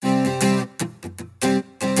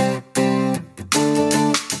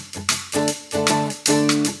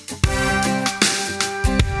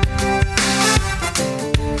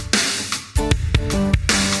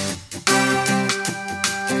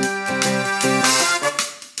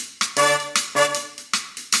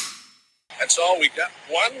all we got.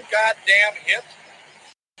 One goddamn hit.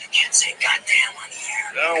 You can't say goddamn on the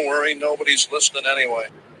air. Don't worry, nobody's listening anyway.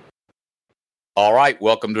 All right,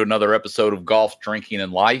 welcome to another episode of Golf, Drinking,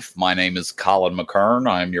 and Life. My name is Colin McKern.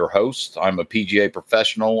 I'm your host. I'm a PGA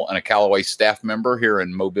professional and a Callaway staff member here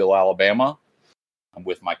in Mobile, Alabama. I'm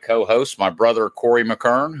with my co-host, my brother, Corey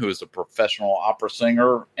McKern, who is a professional opera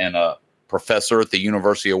singer and a professor at the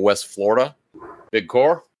University of West Florida. Big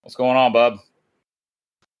Cor, what's going on, bub?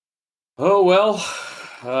 Oh, well,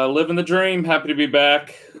 living the dream. Happy to be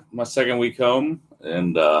back. My second week home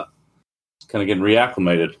and kind of getting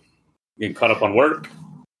reacclimated. Getting caught up on work,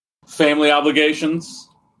 family obligations,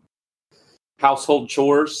 household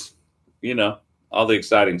chores, you know, all the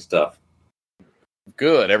exciting stuff.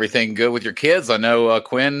 Good. Everything good with your kids? I know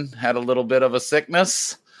Quinn had a little bit of a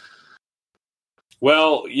sickness.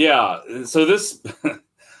 Well, yeah. So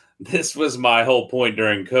this was my whole point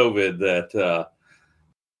during COVID that,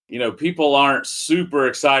 people aren't super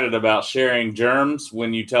excited about sharing germs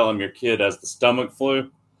when you tell them your kid has the stomach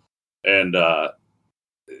flu. And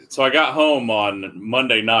so I got home on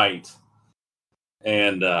Monday night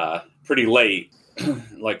and pretty late,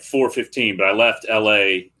 like 4:15, but I left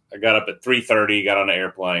LA. I got up at 3:30, got on an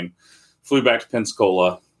airplane, flew back to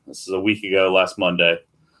Pensacola. This is a week ago, last Monday.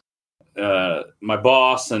 My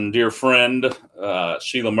boss and dear friend,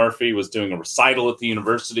 Sheila Murphy, was doing a recital at the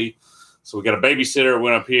university. So we got a babysitter,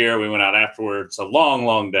 went up here, we went out afterwards. A long,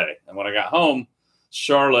 long day. And when I got home,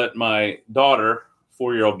 Charlotte, my daughter,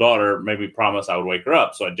 4-year-old daughter, made me promise I would wake her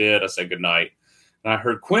up. So I did. I said goodnight. And I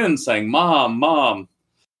heard Quinn saying, Mom, Mom.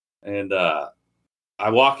 And I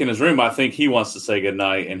walk in his room. I think he wants to say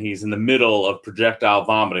goodnight. And he's in the middle of projectile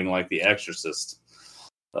vomiting like The Exorcist.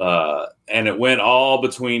 And it went all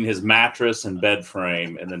between his mattress and bed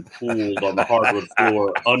frame and then pooled on the hardwood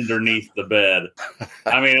floor underneath the bed.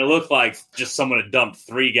 I mean, it looked like just someone had dumped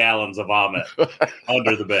 3 gallons of vomit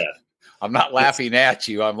under the bed. I'm not laughing at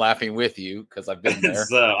you. I'm laughing with you because I've been there.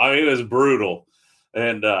 It was brutal.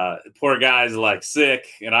 And poor guy's like sick.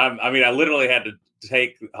 And I literally had to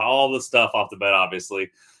take all the stuff off the bed, obviously.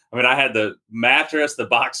 I mean, I had the mattress, the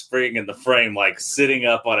box spring, and the frame like sitting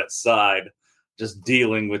up on its side, just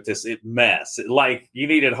dealing with this mess. Like you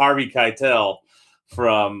needed Harvey Keitel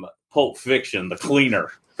from Pulp Fiction, the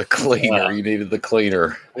cleaner. The cleaner. You needed the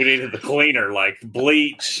cleaner. We needed the cleaner, like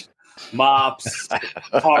bleach, mops,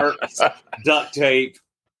 tarps, duct tape.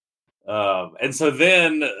 And so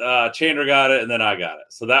then Chandra got it, and then I got it.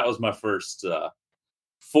 So that was my first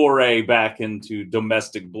foray back into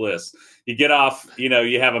domestic bliss. You get off, you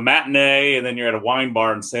have a matinee, and then you're at a wine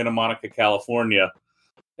bar in Santa Monica, California.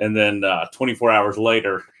 And then 24 hours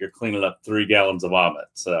later, you're cleaning up 3 gallons of vomit.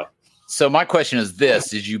 So my question is this.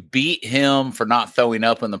 Did you beat him for not throwing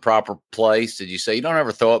up in the proper place? Did you say, you don't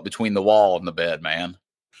ever throw up between the wall and the bed, man?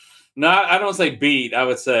 No, I don't say beat. I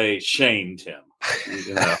would say shamed him.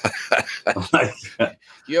 You got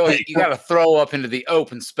to throw up into the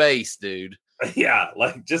open space, dude. Yeah,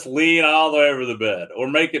 like just lean all the way over the bed or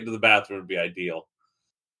make it to the bathroom would be ideal.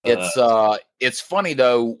 It's funny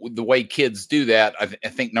though the way kids do that. I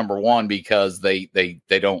think number one because they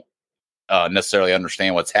don't necessarily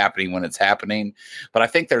understand what's happening when it's happening, but I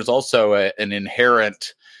think there's also an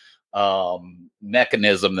inherent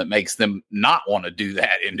mechanism that makes them not want to do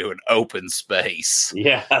that into an open space.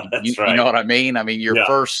 Yeah, that's right. You know what I mean? I mean, your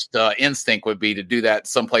first instinct would be to do that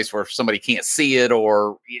someplace where somebody can't see it,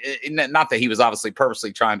 or not that he was obviously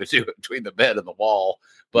purposely trying to do it between the bed and the wall.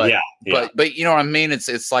 But but you know what I mean?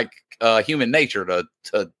 It's like human nature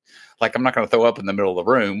to like, I'm not going to throw up in the middle of the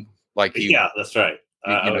room. Like that's right.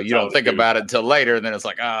 You don't think about it until later, and then it's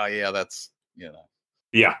like, that's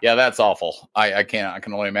Yeah, that's awful. I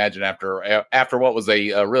can only imagine after what was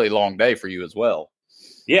a really long day for you as well.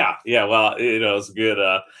 Yeah. Well, it's good.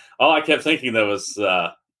 All I kept thinking though was,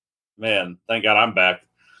 man, thank God I'm back.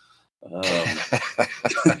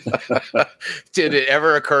 Did it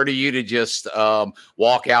ever occur to you to just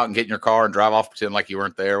walk out and get in your car and drive off, pretend like you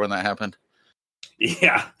weren't there when that happened?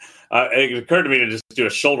 Yeah, it occurred to me to just do a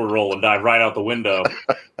shoulder roll and dive right out the window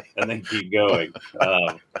and then keep going.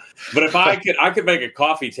 But if I could make a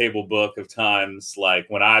coffee table book of times like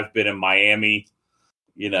when I've been in Miami,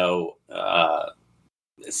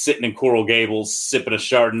 sitting in Coral Gables, sipping a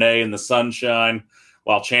Chardonnay in the sunshine,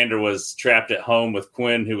 while Chandra was trapped at home with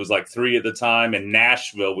Quinn, who was like 3 at the time. In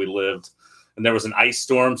Nashville, we lived, and there was an ice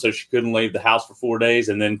storm, so she couldn't leave the house for 4 days,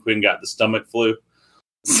 and then Quinn got the stomach flu.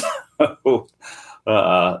 So,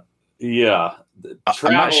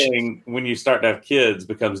 traveling when you start to have kids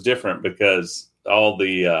becomes different because all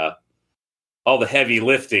the heavy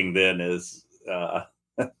lifting then is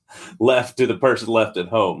left to the person left at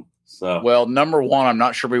home. So, well, number one, I'm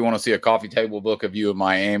not sure we want to see a coffee table book of you in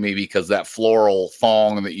Miami because that floral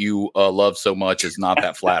thong that you love so much is not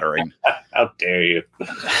that flattering. how dare you?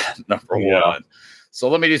 Number one. So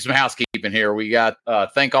let me do some housekeeping here. We got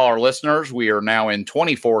thank all our listeners. We are now in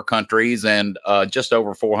 24 countries and just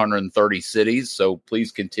over 430 cities. So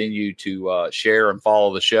please continue to share and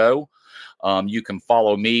follow the show. You can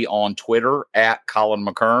follow me on Twitter at Colin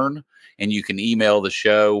McKern, and you can email the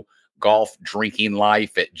show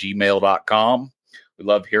golfdrinkinglife@gmail.com. We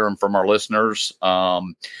love hearing from our listeners.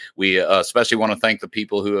 We especially want to thank the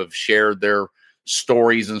people who have shared their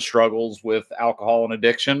stories and struggles with alcohol and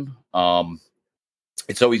addiction.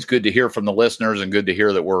 It's always good to hear from the listeners and good to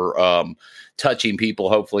hear that we're touching people,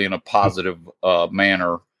 hopefully in a positive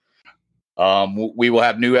manner. We will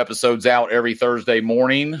have new episodes out every Thursday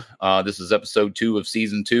morning. This is episode 2 of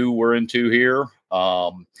season 2 we're into here.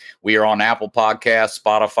 We are on Apple Podcasts,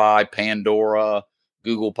 Spotify, Pandora,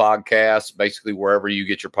 Google Podcasts, basically wherever you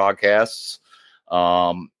get your podcasts.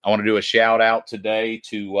 I want to do a shout out today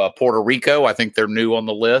to Puerto Rico. I think they're new on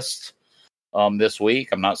the list this week.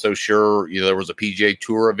 I'm not so sure. There was a PGA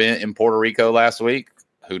Tour event in Puerto Rico last week.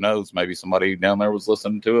 Who knows? Maybe somebody down there was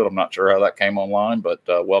listening to it. I'm not sure how that came online, but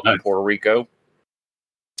welcome, nice. Puerto Rico.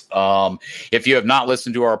 If you have not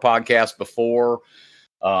listened to our podcast before,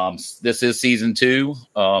 this is season 2.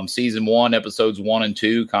 Season 1, episodes 1 and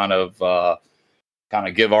 2, kind of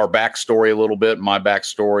give our backstory a little bit. My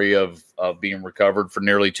backstory of being recovered for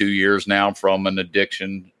nearly 2 years now from an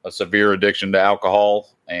addiction, a severe addiction to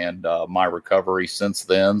alcohol, and my recovery since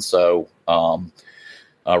then. So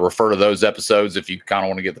refer to those episodes if you kind of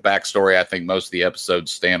want to get the backstory. I think most of the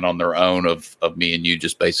episodes stand on their own of me and you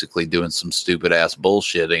just basically doing some stupid ass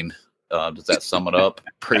bullshitting. Does that sum it up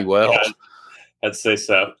pretty well? Yeah, I'd say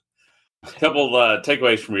so. A couple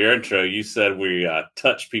takeaways from your intro. You said we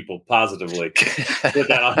touch people positively. Put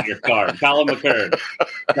that on your card. Colin McKern,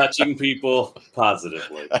 touching people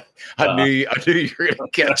positively. I knew you were going to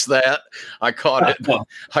catch that. I caught it.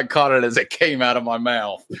 I caught it as it came out of my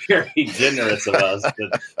mouth. Very generous of us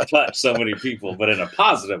to touch so many people, but in a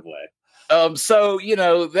positive way. So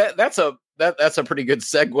that's a pretty good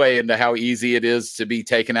segue into how easy it is to be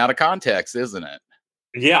taken out of context, isn't it?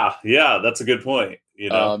 Yeah, that's a good point.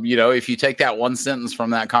 If you take that one sentence from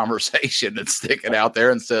that conversation and stick it out there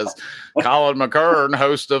and says, Colin McKern,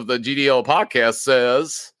 host of the GDL podcast,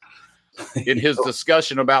 says in his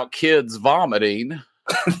discussion about kids vomiting,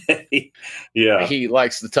 he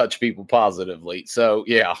likes to touch people positively. So,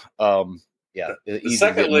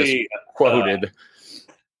 Secondly, quoted.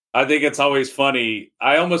 I think it's always funny.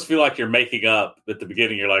 I almost feel like you're making up at the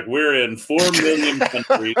beginning. You're like, we're in 4 million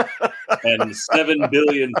countries and 7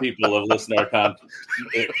 billion people have listened to our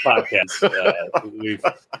podcast. We've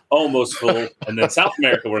almost full. And then South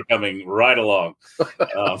America, we're coming right along.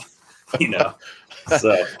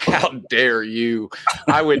 So how dare you?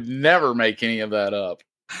 I would never make any of that up.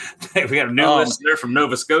 We got a new listener from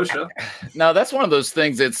Nova Scotia. No, that's one of those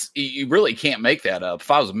things. You really can't make that up. If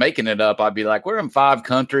I was making it up, I'd be like, we're in 5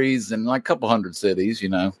 countries and like a couple hundred cities,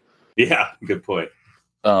 Yeah, good point.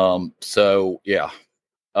 So yeah.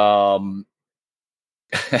 All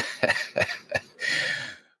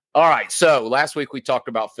right. So last week we talked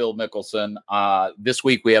about Phil Mickelson. This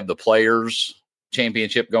week we have the Players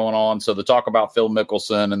Championship going on. So the talk about Phil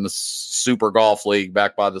Mickelson and the Super Golf League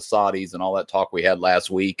backed by the Saudis and all that talk we had last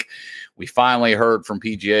week. We finally heard from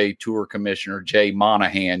PGA Tour Commissioner Jay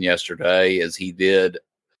Monahan yesterday as he did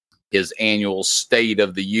his annual State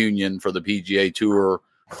of the Union for the PGA Tour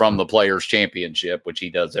from the Players Championship, which he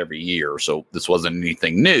does every year. So this wasn't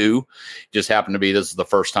anything new. It just happened to be this is the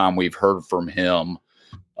first time we've heard from him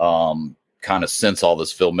kind of since all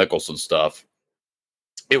this Phil Mickelson stuff.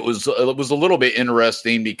 It was a little bit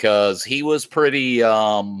interesting because he was pretty,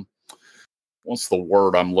 what's the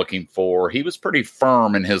word I'm looking for? He was pretty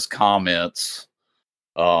firm in his comments.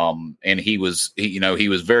 And he was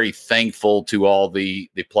very thankful to all the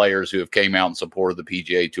players who have came out and supported the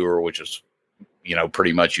PGA Tour, which is,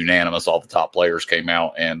 pretty much unanimous. All the top players came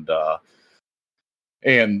out and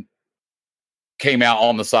came out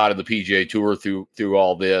on the side of the PGA Tour through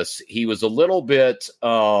all this. He was a little bit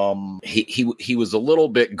he was a little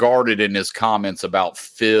bit guarded in his comments about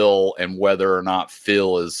Phil and whether or not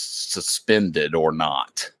Phil is suspended or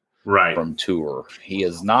not from tour. He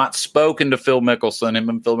has not spoken to Phil Mickelson. Him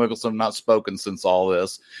and Phil Mickelson have not spoken since all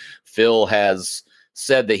this. Phil has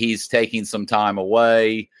said that he's taking some time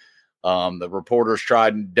away. The reporters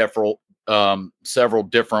tried several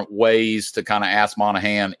different ways to kind of ask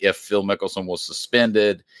Monahan if Phil Mickelson was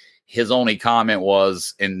suspended. His only comment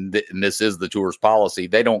was, and this is the tour's policy,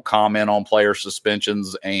 they don't comment on player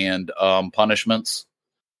suspensions and punishments.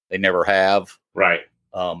 They never have. Right.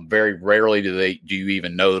 Very rarely do you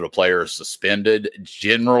even know that a player is suspended.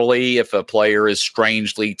 Generally, if a player is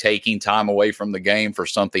strangely taking time away from the game for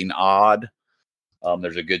something odd,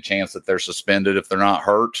 there's a good chance that they're suspended if they're not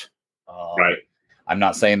hurt. Right. I'm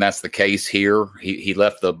not saying that's the case here. He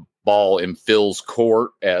left the ball in Phil's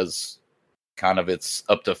court as kind of it's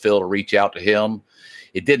up to Phil to reach out to him.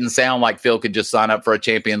 It didn't sound like Phil could just sign up for a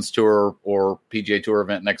Champions Tour or PGA Tour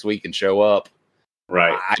event next week and show up.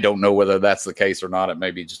 Right. I don't know whether that's the case or not. It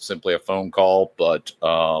may be just simply a phone call, but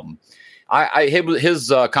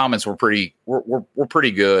his comments were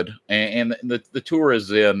pretty good, and the tour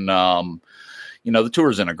is in the tour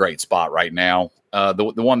is in a great spot right now.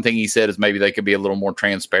 The one thing he said is maybe they could be a little more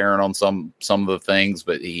transparent on some of the things,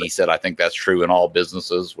 but he said I think that's true in all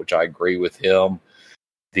businesses, which I agree with him.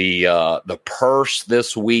 The purse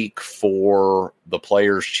this week for the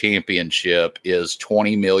Players Championship is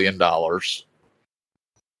 $20 million.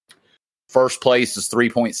 First place is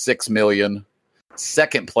 $3.6 million.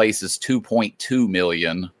 Second place is $2.2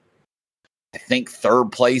 million. I think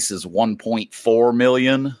third place is $1.4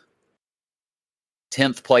 million.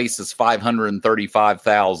 10th place is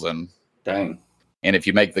 $535,000. Dang. And if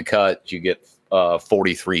you make the cut, you get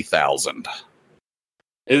 $43,000.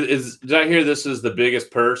 Did I hear this is the biggest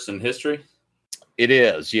purse in history? It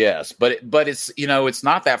is, yes, but it's it's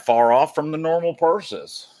not that far off from the normal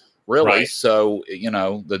purses, really. Right. So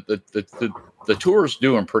the tour's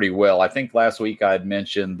doing pretty well. I think last week I had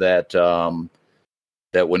mentioned that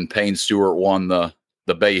that when Payne Stewart won the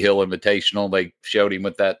Bay Hill Invitational, they showed him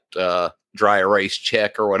with that dry erase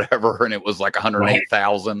check or whatever, and it was like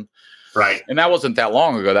 $108,000. Right, and that wasn't that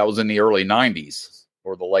long ago. That was in the early '90s.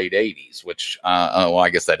 Or the late 80s, which, I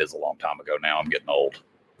guess that is a long time ago now. I'm getting old.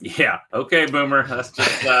 Yeah. Okay, Boomer. That's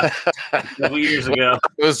just a couple years ago.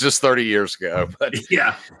 It was just 30 years ago. But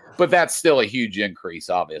yeah. But that's still a huge increase,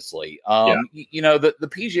 obviously. The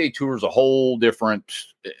PGA Tour is a whole different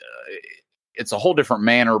it's a whole different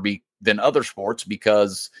manner than other sports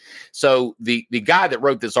because the guy that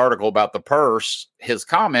wrote this article about the purse, his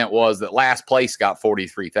comment was that last place got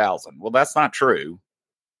 $43,000. Well, that's not true.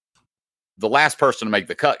 The last person to make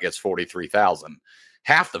the cut gets $43,000.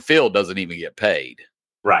 Half the field doesn't even get paid.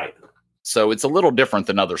 Right. So it's a little different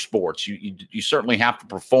than other sports. You certainly have to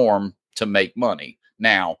perform to make money.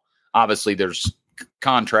 Now, obviously, there's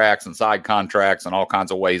contracts and side contracts and all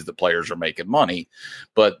kinds of ways that players are making money,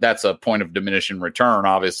 but that's a point of diminishing return.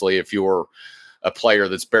 Obviously, if you're a player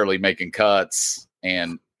that's barely making cuts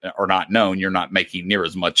and are not known, you're not making near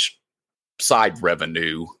as much side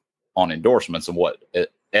revenue on endorsements and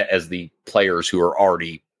as the players who are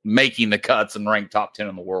already making the cuts and ranked top 10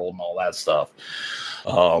 in the world and all that stuff.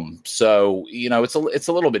 So, it's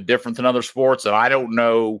a little bit different than other sports. And I don't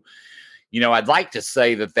know, I'd like to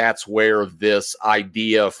say that that's where this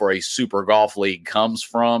idea for a super golf league comes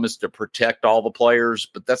from, is to protect all the players,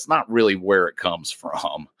 but that's not really where it comes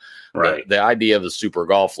from. Right. The idea of the super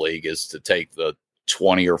golf league is to take the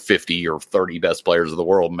 20 or 50 or 30 best players of the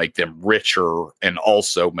world, make them richer, and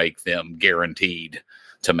also make them guaranteed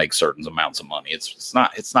to make certain amounts of money. It's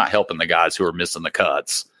not helping the guys who are missing the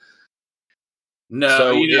cuts. No,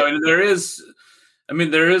 so there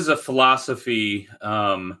is a philosophy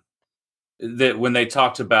that when they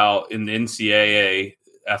talked about in the NCAA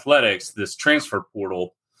athletics, this transfer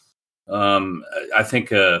portal, I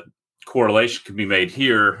think a correlation can be made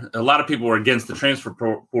here. A lot of people were against the transfer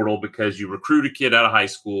portal because you recruit a kid out of high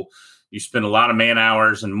school, you spend a lot of man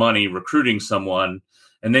hours and money recruiting someone,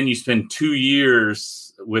 and then you spend 2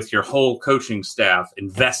 years with your whole coaching staff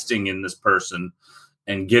investing in this person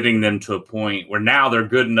and getting them to a point where now they're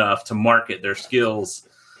good enough to market their skills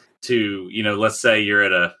to, let's say you're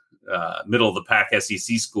at a middle of the pack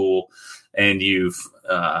SEC school and you've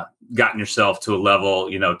gotten yourself to a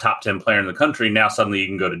level, top 10 player in the country. Now suddenly you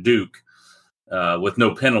can go to Duke with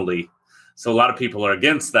no penalty. So a lot of people are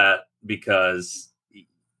against that because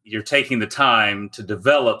you're taking the time to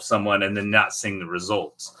develop someone and then not seeing the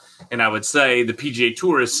results. And I would say the PGA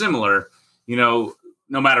Tour is similar.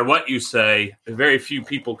 No matter what you say, very few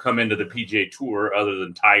people come into the PGA Tour other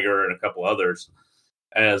than Tiger and a couple others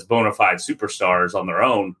as bona fide superstars on their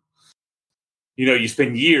own. You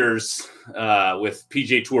spend years with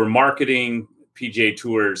PGA Tour marketing, PGA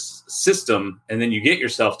Tour's system, and then you get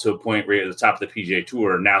yourself to a point where you're at the top of the PGA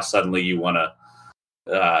Tour. Now suddenly you want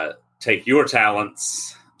to take your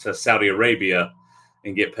talents to Saudi Arabia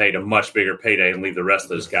and get paid a much bigger payday and leave the rest of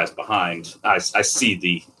those guys behind. I see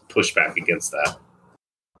the pushback against that.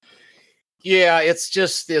 Yeah, I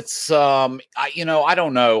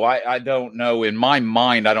don't know. I don't know. In my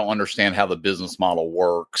mind, I don't understand how the business model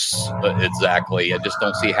works exactly. I just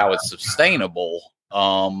don't see how it's sustainable.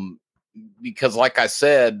 Because like I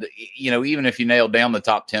said, even if you nail down the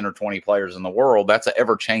top 10 or 20 players in the world, that's an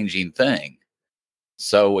ever-changing thing.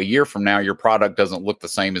 So a year from now, your product doesn't look the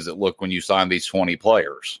same as it looked when you signed these 20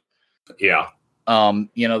 players. Yeah. The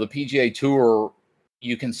PGA Tour,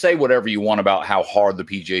 you can say whatever you want about how hard the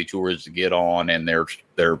PGA Tour is to get on, and they're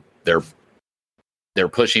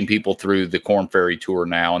pushing people through the Korn Ferry Tour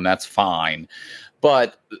now, and that's fine.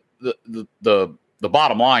 But the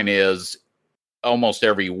bottom line is, almost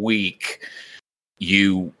every week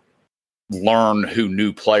you learn who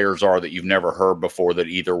new players are that you've never heard before that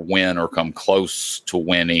either win or come close to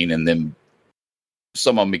winning, and then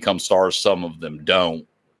some of them become stars, some of them don't.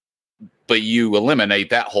 But you eliminate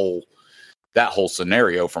that whole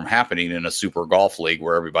scenario from happening in a super golf league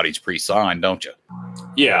where everybody's pre-signed, don't you?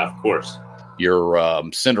 Yeah, of course. Your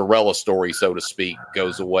Cinderella story, so to speak,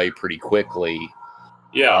 goes away pretty quickly.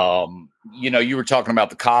 Yeah. You were talking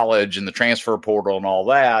about the college and the transfer portal and all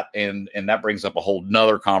that, and that brings up a whole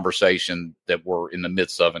nother conversation that we're in the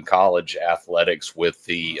midst of in college athletics with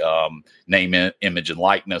the name, image, and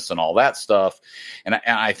likeness and all that stuff. And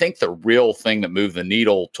I think the real thing that moved the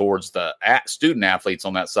needle towards the student athletes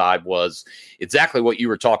on that side was exactly what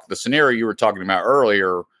the scenario you were talking about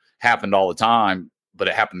earlier happened all the time, but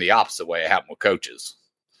it happened the opposite way. It happened with coaches.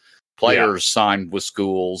 Players signed with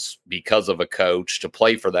schools because of a coach to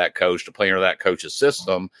play for that coach, to play under that coach's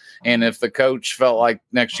system. And if the coach felt like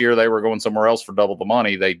next year they were going somewhere else for double the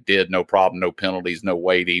money, they did. No problem, no penalties, no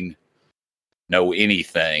waiting, no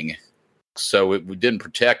anything. So it didn't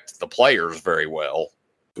protect the players very well.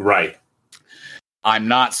 Right. I'm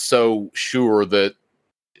not so sure that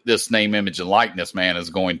this name, image, and likeness, man, is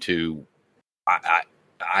going to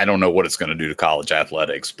I don't know what it's going to do to college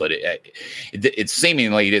athletics, but it's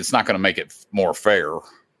seemingly it's not going to make it more fair.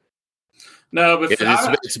 No, but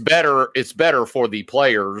it's better. It's better for the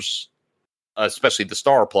players, especially the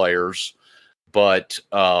star players. But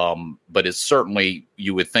it's certainly,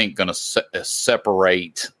 you would think, going to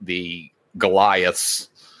separate the Goliaths,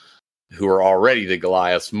 who are already the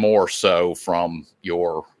Goliaths, more so from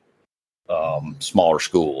your smaller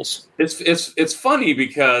schools. It's funny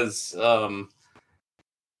because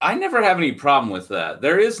I never have any problem with that.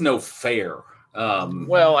 There is no fair.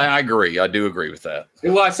 Well, I agree. I do agree with that.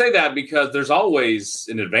 Well, I say that because there's always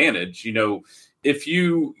an advantage. If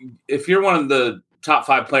you're one of the top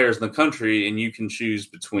 5 players in the country and you can choose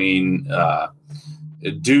between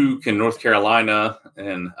Duke and North Carolina,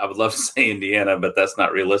 and I would love to say Indiana, but that's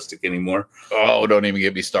not realistic anymore. Oh, don't even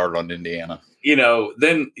get me started on Indiana.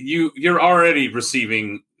 Then you're already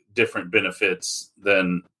receiving different benefits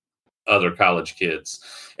than other college kids.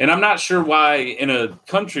 And I'm not sure why, in a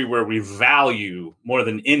country where we value more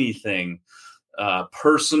than anything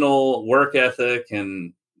personal work ethic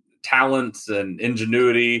and talents and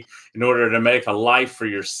ingenuity in order to make a life for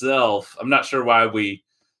yourself, I'm not sure why we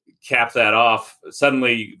cap that off.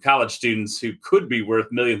 Suddenly college students who could be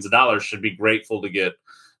worth millions of dollars should be grateful to get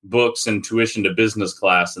books and tuition to business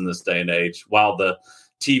class in this day and age, while the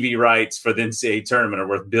TV rights for the NCAA tournament are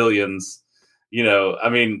worth billions.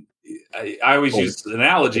 I always use the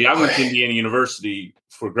analogy. I went to Indiana University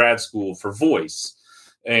for grad school for voice,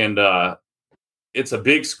 and it's a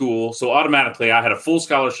big school. So automatically I had a full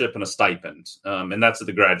scholarship and a stipend. And that's at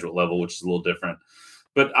the graduate level, which is a little different.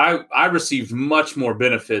 But I received much more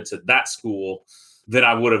benefits at that school than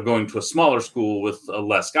I would have going to a smaller school with a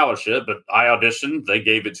less scholarship. But I auditioned. They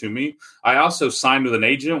gave it to me. I also signed with an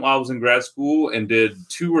agent while I was in grad school and did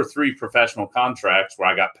 2 or 3 professional contracts where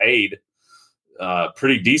I got paid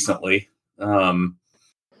pretty decently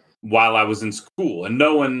while I was in school. And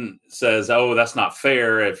no one says, oh, that's not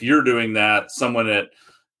fair. If you're doing that, someone at,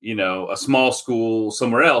 a small school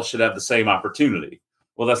somewhere else should have the same opportunity.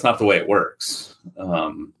 Well, that's not the way it works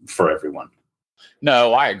for everyone.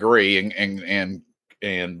 No, I agree.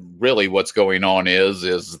 And really what's going on is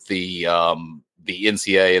the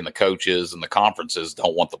NCAA and the coaches and the conferences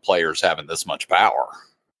don't want the players having this much power.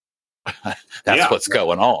 That's what's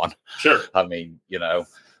going on. Sure. I mean,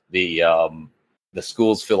 the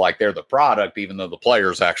schools feel like they're the product, even though the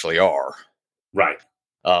players actually are. Right.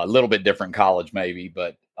 A little bit different college, maybe,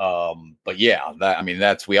 but yeah,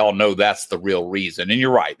 we all know that's the real reason. And you're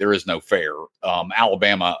right, there is no fair.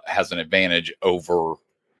 Alabama has an advantage over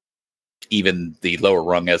even the lower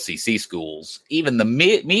rung SEC schools, even the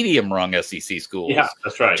medium rung SEC schools. Yeah,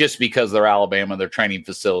 that's right. Just because they're Alabama, their training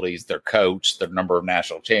facilities, their coach, their number of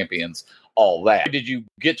national champions, all that. Did you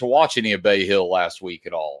get to watch any of Bay Hill last week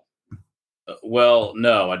at all? Well,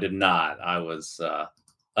 no, I did not. I was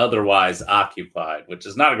otherwise occupied, which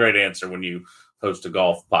is not a great answer when you host a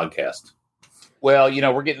golf podcast. Well,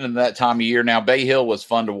 we're getting into that time of year now. Bay Hill was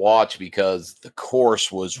fun to watch because the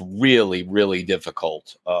course was really, really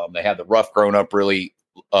difficult. They had the rough grown up really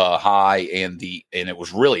high, and it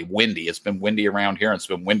was really windy. It's been windy around here, and it's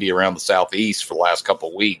been windy around the southeast for the last couple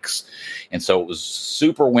of weeks, and so it was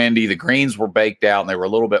super windy. The greens were baked out, and they were a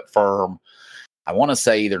little bit firm. I want to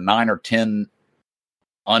say either 9 or 10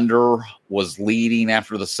 under was leading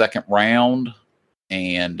after the second round.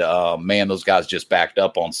 And, man, those guys just backed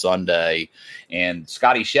up on Sunday. And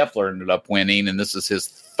Scotty Scheffler ended up winning, and this is his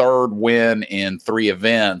third win in 3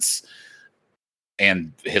 events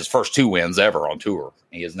and his first 2 wins ever on tour.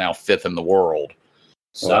 He is now 5th in the world.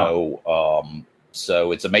 So, Wow.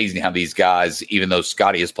 So it's amazing how these guys, even though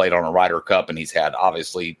Scotty has played on a Ryder Cup and he's had,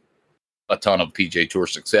 obviously, a ton of PGA Tour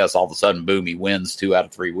success, all of a sudden, boom, he wins 2 out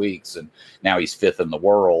of 3 weeks, and now he's 5th in the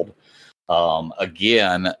world.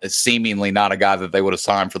 Again, seemingly not a guy that they would have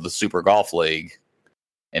signed for the Super Golf League.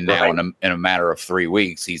 And now in a matter of 3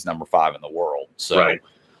 weeks, he's number 5 in the world. So,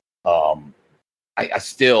 I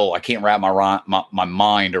can't wrap my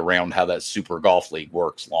mind around how that Super Golf League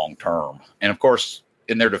works long term. And of course,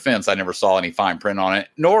 in their defense, I never saw any fine print on it,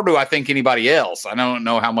 nor do I think anybody else. I don't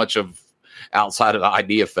know how much of outside of the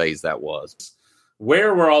idea phase that was.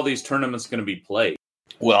 Where were all these tournaments going to be played?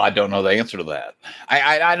 Well, I don't know the answer to that.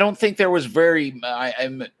 I don't think there was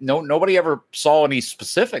nobody ever saw any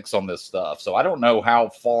specifics on this stuff. So I don't know how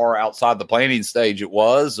far outside the planning stage it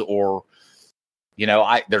was, or,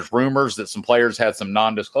 there's rumors that some players had some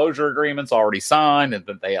non-disclosure agreements already signed and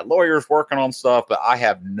that they had lawyers working on stuff, but I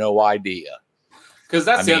have no idea. Because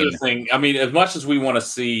that's the other thing. I mean, as much as we want to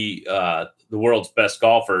see the world's best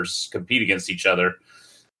golfers compete against each other,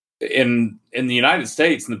 in the United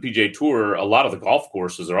States and the PGA Tour, a lot of the golf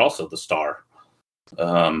courses are also the star.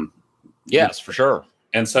 Yes, for sure.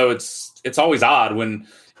 And so it's always odd when,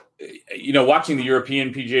 watching the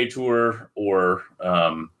European PGA Tour or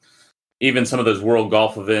even some of those world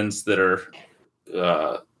golf events that are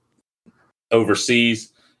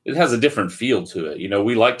overseas, it has a different feel to it.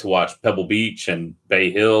 We like to watch Pebble Beach and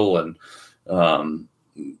Bay Hill and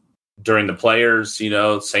during the Players,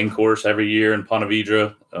 same course every year in Ponte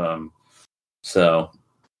Vedra.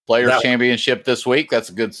 Players Championship this week. That's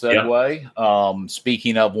a good segue. Yeah.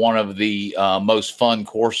 Speaking of one of the most fun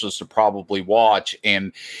courses to probably watch,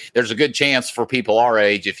 and there's a good chance for people our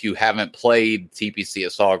age, if you haven't played TPC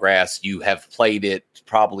at Sawgrass, you have played it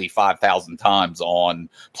probably 5,000 times on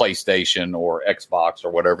PlayStation or Xbox or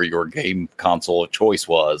whatever your game console of choice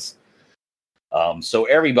was. So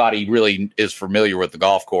everybody really is familiar with the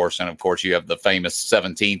golf course. And of course you have the famous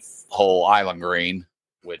 17th hole Island Green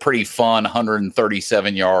with pretty fun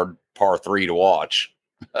 137 yard par 3 to watch.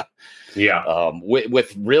 Yeah.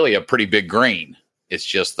 With really a pretty big green. It's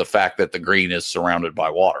just the fact that the green is surrounded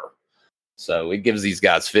by water. So it gives these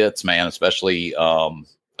guys fits, man, especially on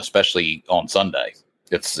Sunday.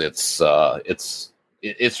 It's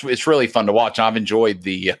really fun to watch. And I've enjoyed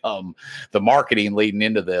the marketing leading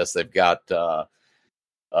into this. They've got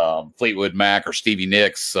Fleetwood Mac or Stevie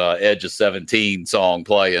Nicks' Edge of 17 song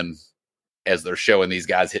playing as they're showing these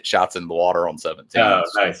guys hit shots in the water on 17. Oh,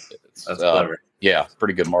 nice. That's clever. Yeah,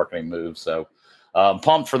 pretty good marketing move. So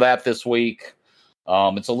pumped for that this week.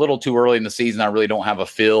 It's a little too early in the season. I really don't have a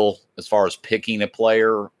feel as far as picking a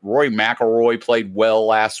player. Rory McIlroy played well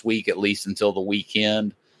last week, at least until the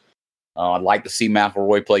weekend. I'd like to see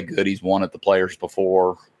McIlroy play good. He's won at the Players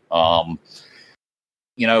before.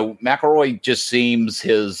 McIlroy just seems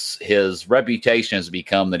his reputation has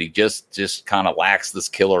become that he just kind of lacks this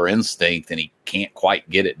killer instinct and he can't quite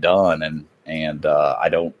get it done. And I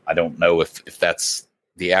don't know if that's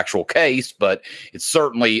the actual case, but it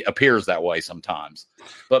certainly appears that way sometimes.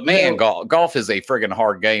 But man, golf is a friggin'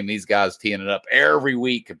 hard game. These guys teeing it up every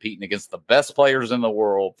week, competing against the best players in the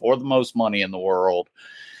world for the most money in the world.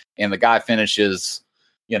 And the guy finishes,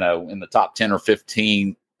 in the top 10 or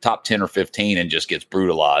 15 and just gets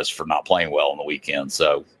brutalized for not playing well on the weekend.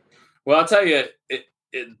 So, well, I'll tell you,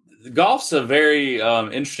 golf's a very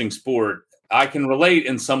interesting sport. I can relate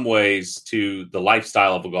in some ways to the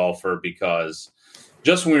lifestyle of a golfer because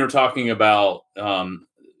just when we were talking about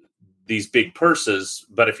these big purses,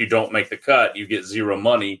 but if you don't make the cut, you get zero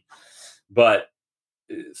money. But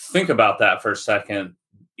think about that for a second.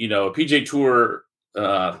 A PGA Tour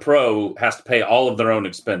pro has to pay all of their own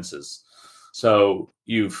expenses. So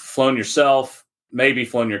you've flown yourself, maybe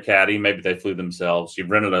flown your caddy, maybe they flew themselves. You've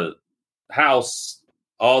rented a house,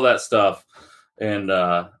 all that stuff, and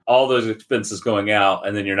all those expenses going out,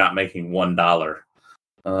 and then you're not making $1.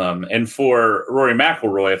 And for Rory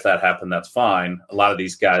McIlroy, if that happened, that's fine. A lot of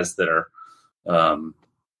these guys that are,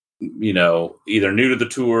 either new to the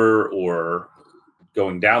tour or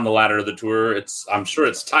going down the ladder of the tour, I'm sure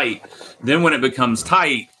it's tight. Then when it becomes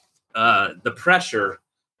tight, the pressure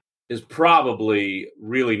is probably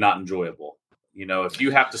really not enjoyable. You know, if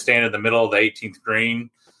you have to stand in the middle of the 18th green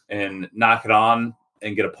and knock it on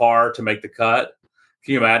and get a par to make the cut,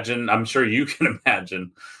 can you imagine? I'm sure you can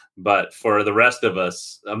imagine. But for the rest of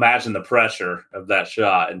us, imagine the pressure of that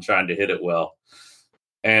shot and trying to hit it well.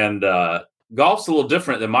 And golf's a little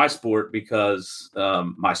different than my sport because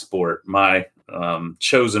my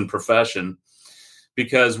chosen profession,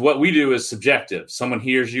 because what we do is subjective. Someone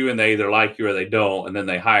hears you and they either like you or they don't, and then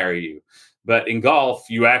they hire you. But in golf,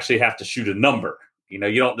 you actually have to shoot a number. You know,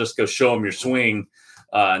 you don't just go show them your swing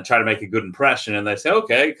and try to make a good impression. And they say,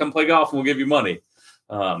 okay, come play golf and we'll give you money.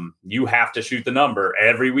 You have to shoot the number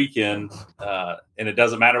every weekend. And it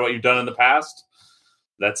doesn't matter what you've done in the past.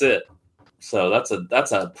 That's it. So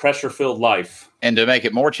that's a pressure-filled life. And to make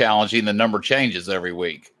it more challenging, the number changes every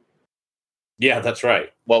week. Yeah, that's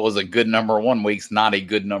right. What was a good number one week's not a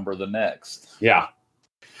good number the next. Yeah.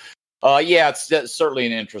 It's certainly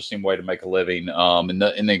an interesting way to make a living. And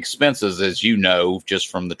the expenses, as you know, just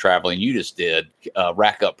from the traveling you just did,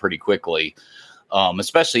 rack up pretty quickly,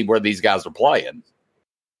 especially where these guys are playing.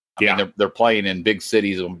 I mean, they're playing in big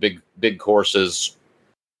cities on big courses.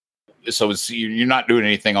 So you're not doing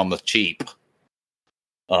anything on the cheap.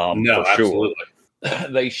 No, absolutely. Sure.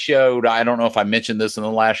 They showed, I don't know if I mentioned this in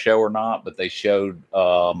the last show or not, but they showed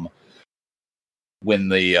when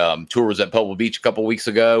the tour was at Pebble Beach a couple weeks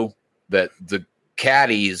ago that the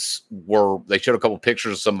caddies they showed a couple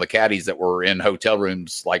pictures of some of the caddies that were in hotel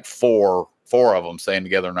rooms, like four of them staying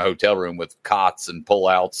together in a hotel room with cots and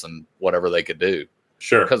pullouts and whatever they could do.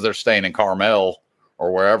 Sure. Because they're staying in Carmel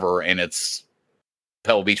or wherever, and it's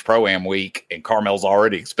Pebble Beach Pro-Am week, and Carmel's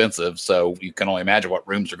already expensive, so you can only imagine what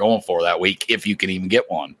rooms are going for that week if you can even get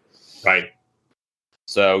one. Right.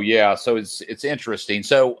 So it's interesting.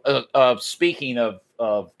 So speaking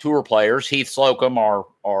of tour players, Heath Slocum,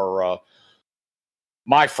 our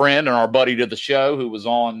my friend and our buddy to the show, who was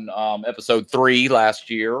on episode 3 last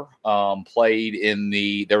year,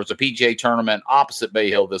 played there was a PGA tournament opposite Bay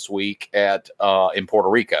Hill this week in Puerto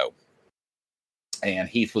Rico, and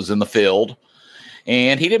Heath was in the field.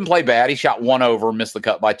 And he didn't play bad. He shot 1 over, missed the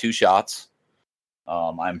cut by 2 shots.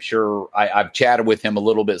 I'm sure I've chatted with him a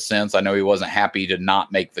little bit since. I know he wasn't happy to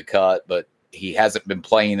not make the cut, but he hasn't been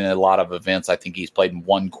playing in a lot of events. I think he's played in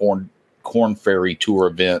one Corn Ferry Tour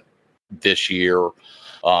event this year.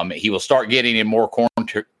 He will start getting in more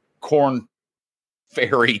Corn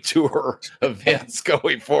Ferry Tour events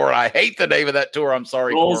going forward. I hate the name of that tour. I'm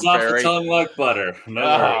sorry. Rolls off the tongue like butter.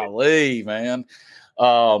 Golly, man.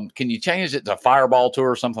 Can you change it to Fireball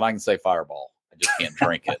Tour or something? I can say Fireball. I just can't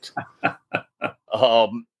drink it.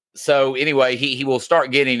 So anyway, he will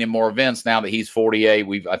start getting in more events now that he's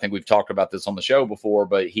 48. I think we've talked about this on the show before,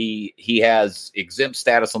 but he has exempt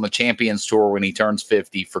status on the Champions Tour when he turns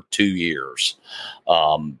 50 for 2 years,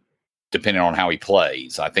 depending on how he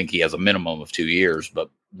plays. I think he has a minimum of 2 years, but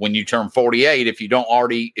when you turn 48, if you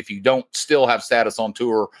don't still have status on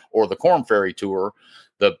tour or the Corn Ferry Tour,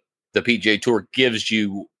 the PGA Tour gives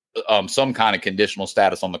you some kind of conditional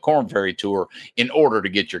status on the Corn Ferry Tour in order to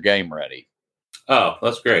get your game ready. Oh,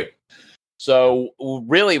 that's great. So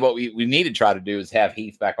really what we need to try to do is have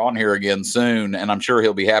Heath back on here again soon, and I'm sure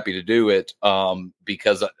he'll be happy to do it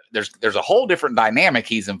because there's a whole different dynamic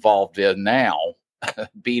he's involved in now,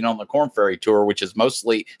 being on the Corn Ferry Tour, which is there's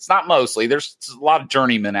a lot of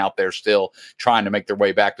journeymen out there still trying to make their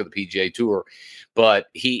way back to the PGA Tour. But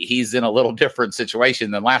he's in a little different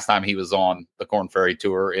situation than last time he was on the Corn Ferry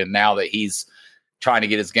Tour. And now that he's trying to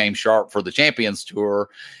get his game sharp for the Champions Tour,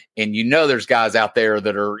 and there's guys out there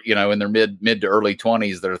that are, in their mid to early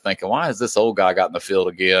 20s that are thinking, why has this old guy got in the field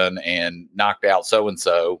again and knocked out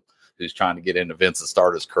so-and-so who's trying to get into events and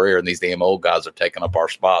start his career? And these damn old guys are taking up our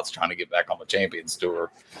spots trying to get back on the Champions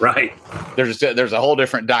Tour. Right. There's a whole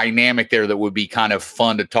different dynamic there that would be kind of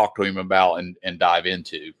fun to talk to him about and dive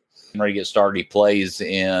into. Ready to get started. He plays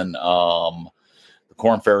in the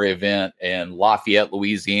Corn Ferry event in Lafayette,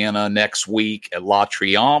 Louisiana next week at La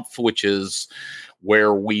Triomphe, which is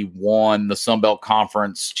where we won the Sunbelt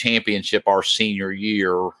Conference Championship our senior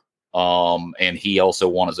year. And he also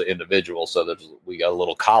won as an individual. So we got a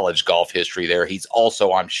little college golf history there. He's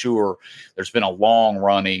also, I'm sure, there's been a long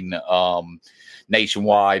running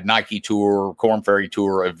nationwide Nike Tour, Corn Ferry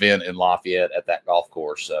Tour event in Lafayette at that golf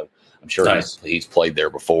course. So I'm sure he's played there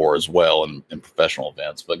before as well in professional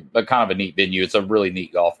events, but kind of a neat venue. It's a really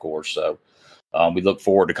neat golf course. So we look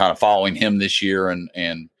forward to kind of following him this year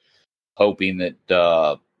and hoping that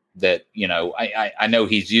I know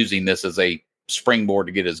he's using this as a springboard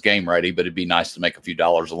to get his game ready, but it'd be nice to make a few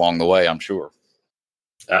dollars along the way, I'm sure.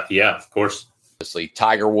 Yeah, of course. Obviously,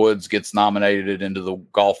 Tiger Woods gets nominated into the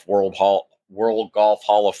World Golf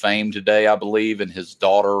Hall of Fame today, I believe, and his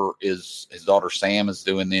daughter Sam is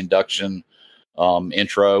doing the induction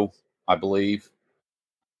intro, I believe.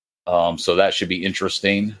 So that should be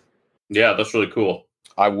interesting. Yeah, that's really cool.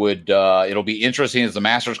 I would. It'll be interesting as the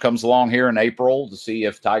Masters comes along here in April to see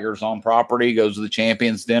if Tiger's on property, goes to the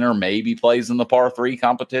Champions Dinner, maybe plays in the par 3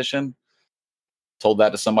 competition. Told that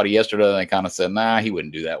to somebody yesterday, and they kind of said, "Nah, he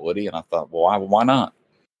wouldn't do that, would he?" And I thought, well, why not?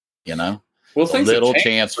 You know, well, a little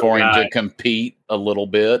chance for him to compete a little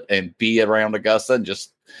bit and be around Augusta, and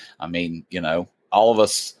just, I mean, all of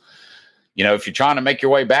us. If you're trying to make your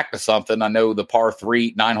way back to something, I know the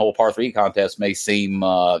 9-hole par 3 contest may seem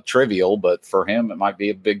trivial, but for him, it might be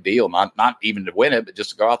a big deal. Not even to win it, but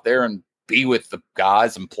just to go out there and be with the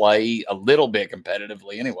guys and play a little bit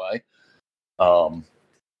competitively anyway.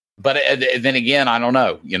 But then again, I don't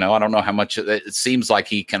know. I don't know how much it seems like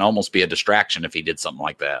he can almost be a distraction if he did something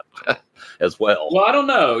like that as well. Well, I don't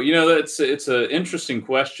know. It's an interesting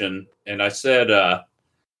question. And I said,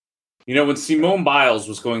 when Simone Biles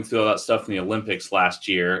was going through all that stuff in the Olympics last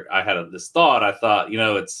year, I had this thought. I thought,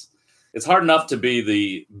 it's hard enough to be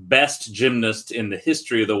the best gymnast in the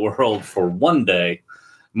history of the world for one day,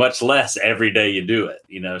 much less every day you do it.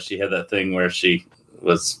 She had that thing where she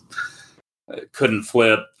couldn't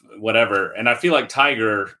flip, whatever. And I feel like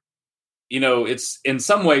Tiger, it's in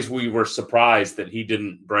some ways we were surprised that he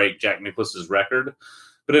didn't break Jack Nicklaus's record.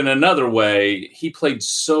 But in another way, he played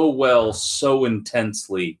so well, so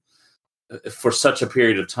intensely for such a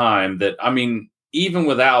period of time that, I mean, even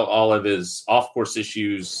without all of his off-course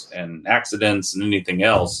issues and accidents and anything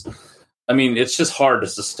else, I mean, it's just hard to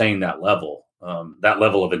sustain that level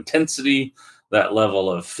of intensity, that level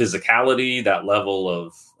of physicality, that level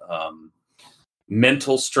of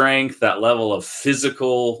mental strength, that level of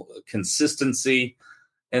physical consistency.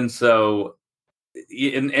 And so,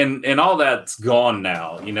 and all that's gone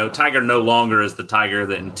now. Tiger no longer is the Tiger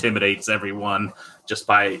that intimidates everyone just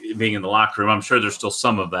by being in the locker room. I'm sure there's still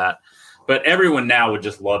some of that, but everyone now would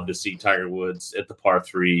just love to see Tiger Woods at the par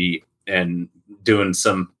 3 and doing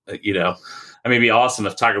some, it'd be awesome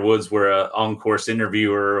if Tiger Woods were an on-course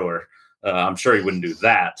interviewer, or I'm sure he wouldn't do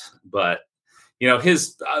that, but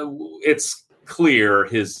it's clear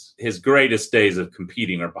his greatest days of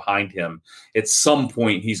competing are behind him. At some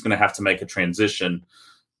point, he's going to have to make a transition.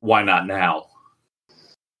 Why not now?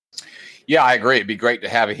 Yeah, I agree. It'd be great to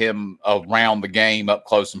have him around the game up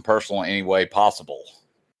close and personal any way possible.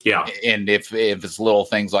 Yeah. And if it's little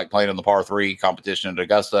things like playing in the par 3 competition at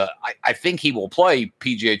Augusta, I think he will play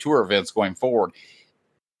PGA Tour events going forward.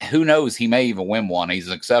 Who knows? He may even win one. He's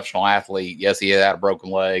an exceptional athlete. Yes, he had a broken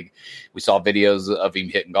leg. We saw videos of him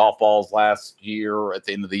hitting golf balls last year at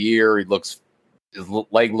the end of the year. His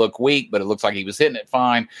leg looked weak, but it looks like he was hitting it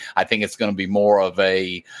fine. I think it's going to be more of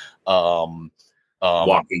a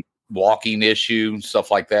walking issue, stuff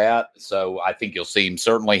like that. So I think you'll see him.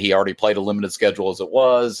 Certainly, he already played a limited schedule as it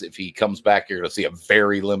was. If he comes back, you're going to see a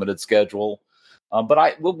very limited schedule.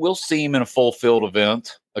 But we'll see him in a full field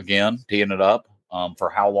event again, teeing it up. For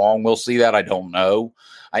how long we'll see that, I don't know.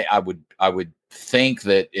 I would think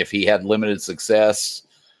that if he had limited success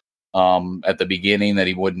at the beginning, that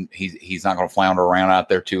he's not going to flounder around out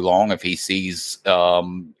there too long. If he sees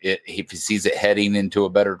it heading into a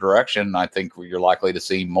better direction, I think you're likely to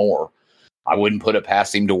see more. I wouldn't put it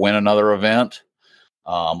past him to win another event,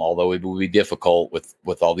 although it would be difficult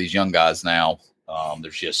with all these young guys now.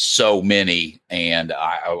 There's just so many, and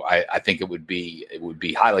I think it would be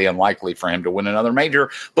highly unlikely for him to win another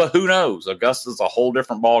major. But who knows? Augusta's a whole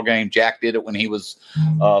different ball game. Jack did it when he was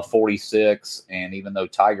 46, and even though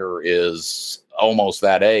Tiger is almost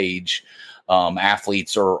that age,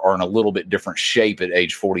 athletes are in a little bit different shape at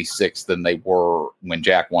age 46 than they were when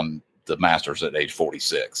Jack won the Masters at age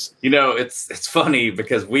 46. It's funny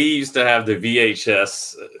because we used to have the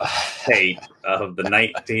VHS tape of the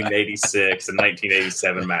 1986 and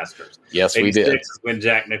 1987 Masters. Yes, we did. When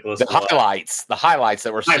Jack Nicklaus the highlights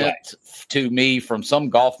that were sent to me from some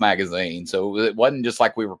golf magazine. So it wasn't just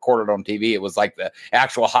like we recorded on TV. It was like the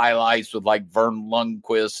actual highlights with like Vern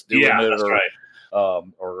Lundquist doing it. That's right.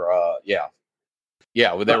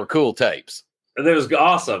 Yeah. They were cool tapes. It was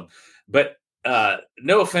awesome, but.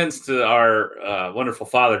 No offense to our wonderful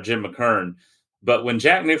father, Jim McKern, but when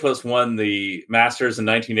Jack Nicklaus won the Masters in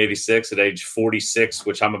 1986 at age 46,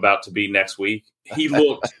 which I'm about to be next week, he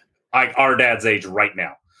looked like our dad's age right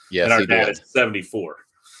now. Yes, and our dad is 74.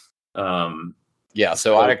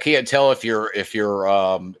 So I can't tell if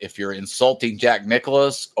you're insulting Jack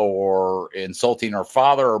Nicklaus or insulting our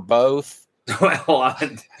father or both. Well,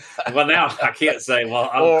 now I can't say. Well,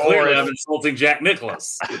 I'm insulting Jack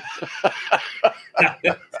Nicklaus.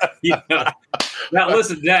 Now,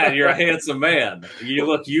 listen, Dad, you're a handsome man. You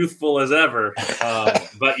look youthful as ever,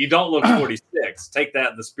 but you don't look 46. Take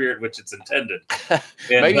that in the spirit which it's intended. And,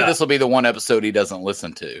 maybe this will be the one episode he doesn't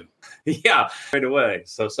listen to. Yeah, right away.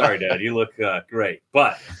 So sorry, Dad. You look great,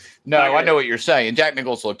 but no, I know what you're saying. Jack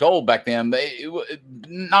Nicklaus looked old back then.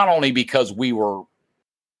 Not only because we were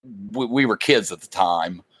kids at the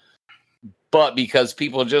time, but because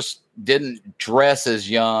people just didn't dress as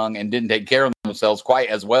young and didn't take care of themselves quite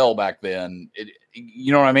as well back then.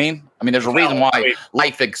 You know what I mean? I mean, there's a reason why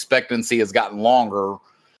life expectancy has gotten longer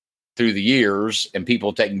through the years and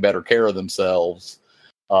people taking better care of themselves.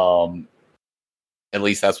 At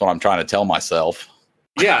least that's what I'm trying to tell myself.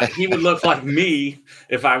 Yeah, he would look like me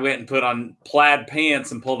if I went and put on plaid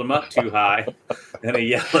pants and pulled them up too high and a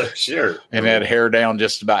yellow shirt. And had hair down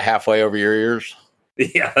just about halfway over your ears.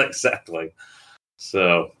 Yeah, exactly.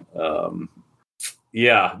 So,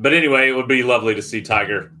 yeah. But anyway, it would be lovely to see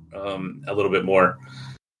Tiger a little bit more.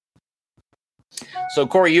 So,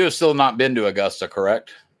 Corey, you have still not been to Augusta,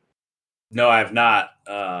 correct? No, I have not.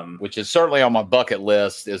 Which is certainly on my bucket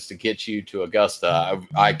list, is to get you to Augusta.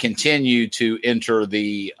 I continue to enter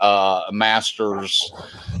the Masters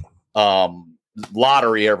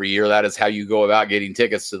lottery every year. That is how you go about getting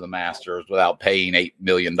tickets to the Masters without paying $8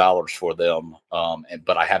 million for them.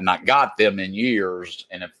 But I have not got them in years.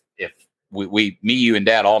 And if me, you, and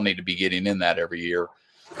Dad all need to be getting in that every year,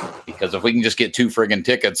 because if we can just get 2 friggin'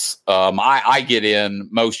 tickets, I get in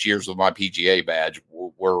most years with my PGA badge.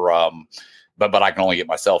 But I can only get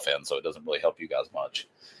myself in, so it doesn't really help you guys much.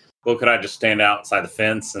 Well, could I just stand outside the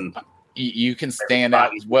fence and? You can stand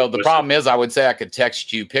out. Well, the problem is, I would say I could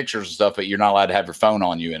text you pictures and stuff, but you're not allowed to have your phone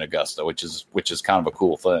on you in Augusta, which is kind of a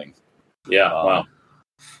cool thing. Yeah. Wow.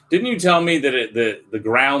 Didn't you tell me that the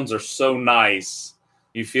grounds are so nice,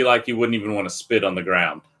 you feel like you wouldn't even want to spit on the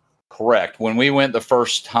ground? Correct. When we went the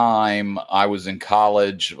first time, I was in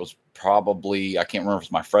college. It was probably, I can't remember if it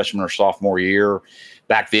was my freshman or sophomore year.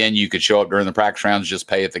 Back then, you could show up during the practice rounds, just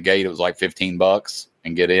pay at the gate. It was like $15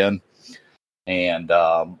 and get in. And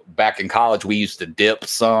back in college, we used to dip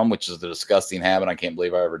some, which is a disgusting habit. I can't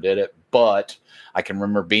believe I ever did it. But I can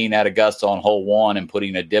remember being at Augusta on hole 1 and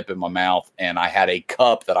putting a dip in my mouth, and I had a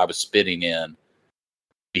cup that I was spitting in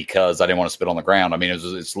because I didn't want to spit on the ground. I mean,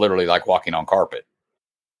 it's literally like walking on carpet.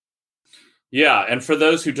 Yeah, and for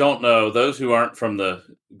those who don't know, those who aren't from the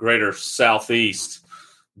greater Southeast,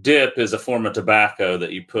 dip is a form of tobacco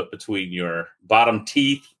that you put between your bottom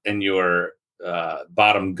teeth and your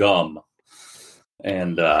bottom gum.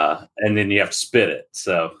 And then you have to spit it.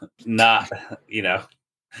 So not,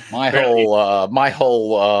 my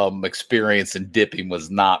whole experience in dipping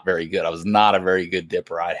was not very good. I was not a very good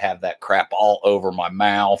dipper. I'd have that crap all over my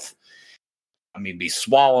mouth. I mean, be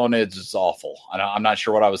swallowing it. It's just awful. I'm not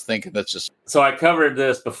sure what I was thinking. That's just. So I covered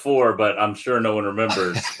this before, but I'm sure no one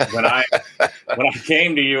remembers when I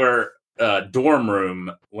came to your dorm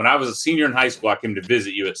room when I was a senior in high school. I came to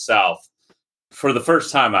visit you at South for the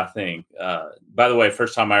first time, I think. By the way,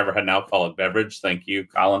 first time I ever had an alcoholic beverage. Thank you,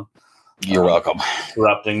 Colin. You're welcome.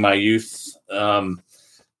 Corrupting my youth.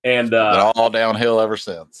 And all downhill ever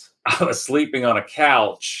since. I was sleeping on a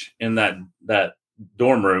couch in that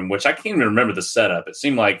dorm room, which I can't even remember the setup. It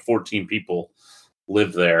seemed like 14 people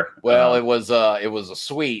lived there. Well, it was a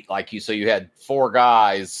suite, like you. So you had 4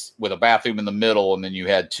 guys with a bathroom in the middle, and then you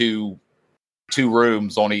had two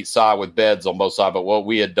rooms on each side with beds on both sides. But what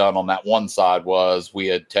we had done on that one side was we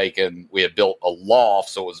had built a loft,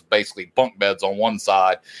 so it was basically bunk beds on one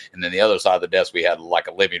side, and then the other side of the desk we had like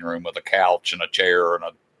a living room with a couch and a chair and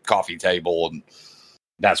a coffee table, and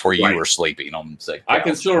that's where you were sleeping on the couch. I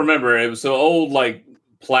can still remember it was so old, like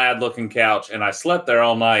plaid-looking couch, and I slept there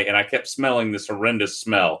all night, and I kept smelling this horrendous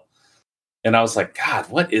smell. And I was like, God,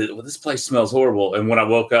 this place smells horrible. And when I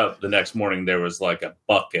woke up the next morning, there was like a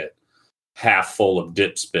bucket half full of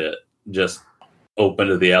dip spit, just open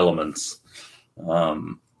to the elements. It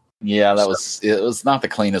was not the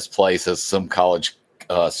cleanest place, as some college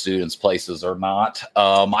students' places are not.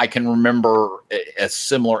 I can remember a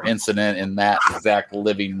similar incident in that exact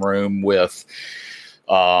living room with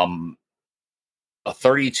a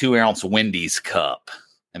 32-ounce Wendy's cup.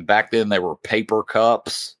 And back then they were paper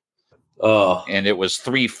cups. And it was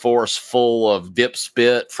 3/4 full of dip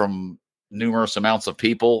spit from numerous amounts of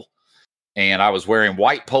people. And I was wearing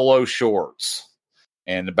white polo shorts.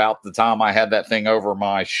 And about the time I had that thing over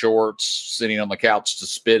my shorts, sitting on the couch to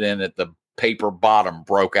spit in it, the paper bottom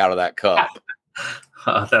broke out of that cup.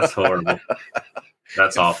 That's horrible.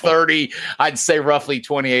 That's awful. 30, I'd say roughly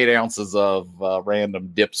 28 ounces of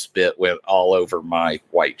random dip spit went all over my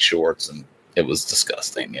white shorts, and it was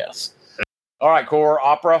disgusting. Yes. All right, Core,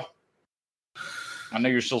 opera. I know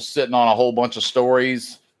you're still sitting on a whole bunch of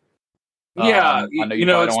stories. Yeah. I know you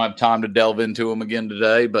probably don't have time to delve into them again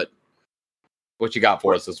today, but what you got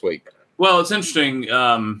for us this week? Well, it's interesting,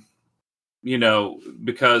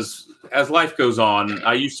 because as life goes on,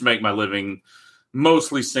 I used to make my living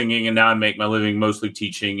mostly singing, and now I make my living mostly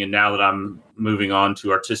teaching. And now that I'm moving on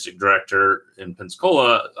to artistic director in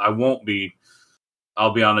Pensacola, I'll be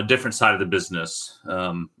on a different side of the business,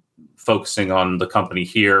 focusing on the company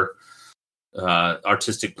here,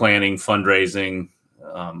 artistic planning, fundraising,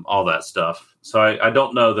 all that stuff. So I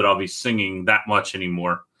don't know that I'll be singing that much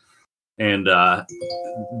anymore. And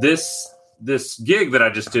this gig that I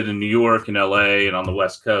just did in New York and LA and on the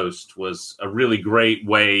West Coast was a really great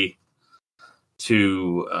way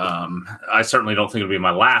to, I certainly don't think it'll be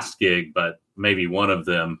my last gig, but maybe one of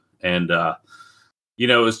them. And,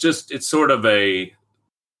 it's sort of a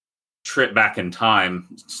trip back in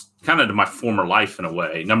time, kind of to my former life in a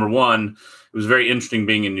way. Number one, it was very interesting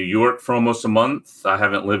being in New York for almost a month. I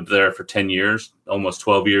haven't lived there for 10 years, almost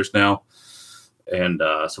 12 years now. And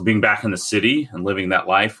so being back in the city and living that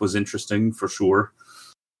life was interesting for sure.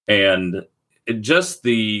 And it just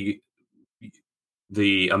the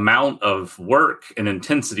amount of work and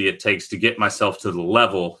intensity it takes to get myself to the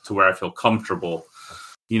level to where I feel comfortable.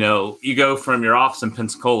 You go from your office in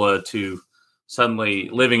Pensacola to suddenly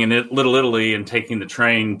living in Little Italy and taking the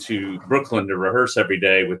train to Brooklyn to rehearse every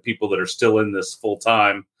day with people that are still in this full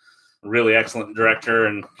time, really excellent director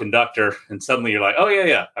and conductor. And suddenly you're like, oh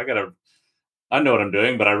yeah, I know what I'm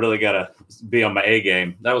doing, but I really got to be on my A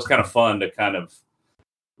game. That was kind of fun to kind of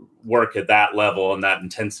work at that level and that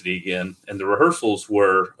intensity again. And the rehearsals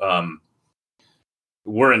were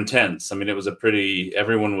intense. I mean, it was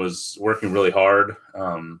everyone was working really hard.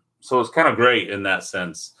 So it was kind of great in that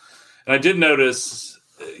sense. And I did notice,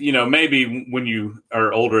 maybe when you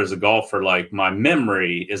are older as a golfer, like my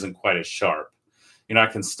memory isn't quite as sharp. I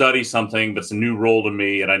can study something, but it's a new role to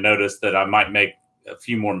me. And I noticed that I might make a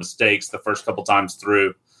few more mistakes the first couple times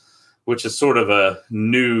through, which is sort of a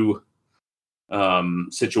new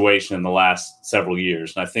situation in the last several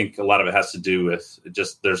years. And I think a lot of it has to do with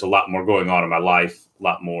just there's a lot more going on in my life, a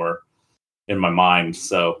lot more in my mind.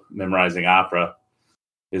 So memorizing opera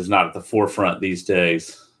is not at the forefront these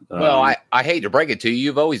days. Well, I hate to break it to you.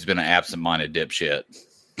 You've always been an absent-minded dipshit.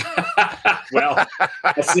 Well,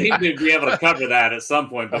 I seem to be able to cover that at some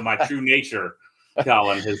point, but my true nature,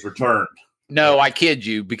 Colin, has returned. No, I kid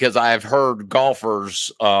you, because I have heard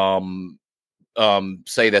golfers say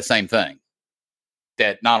the same thing.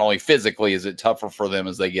 That not only physically is it tougher for them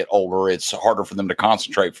as they get older, it's harder for them to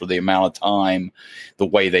concentrate for the amount of time the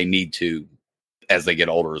way they need to as they get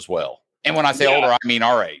older as well. And when I say older, I mean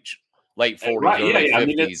our age, late 40s, right, early 50s. I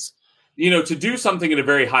mean, it's, to do something at a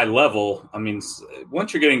very high level, I mean,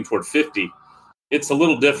 once you're getting toward 50, it's a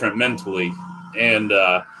little different mentally. And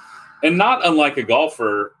not unlike a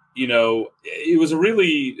golfer, it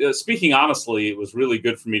was speaking honestly, it was really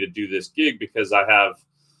good for me to do this gig because I have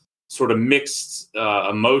sort of mixed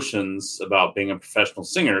emotions about being a professional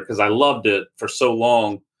singer because I loved it for so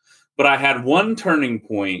long. But I had one turning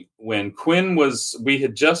point when we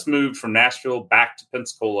had just moved from Nashville back to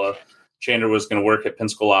Pensacola. Chandra was going to work at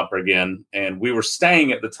Pensacola Opera again. And we were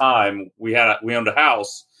staying at the time. We owned a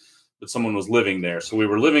house, but someone was living there. So we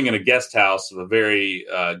were living in a guest house of a very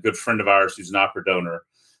good friend of ours who's an opera donor.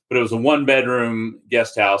 But it was a 1-bedroom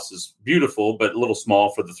guest house. It's beautiful, but a little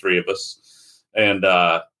small for the three of us. And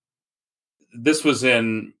this was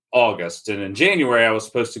in August. And in January, I was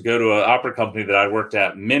supposed to go to an opera company that I worked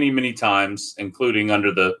at many, many times, including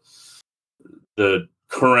under the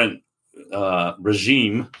current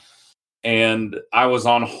regime. And I was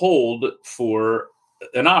on hold for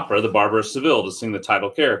an opera, The Barber of Seville, to sing the title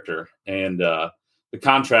character. And the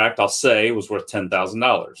contract, I'll say, was worth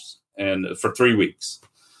 $10,000 and for 3 weeks.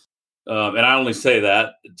 And I only say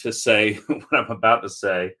that to say what I'm about to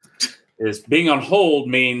say is being on hold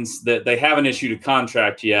means that they haven't issued a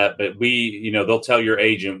contract yet, but they'll tell your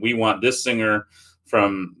agent, we want this singer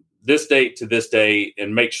from this date to this date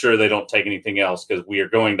and make sure they don't take anything else because we are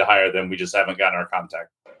going to hire them. We just haven't gotten our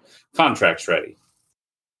contracts ready.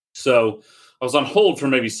 So I was on hold for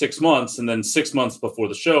maybe 6 months. And then 6 months before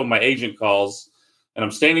the show, my agent calls and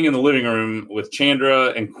I'm standing in the living room with Chandra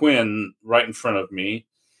and Quinn right in front of me.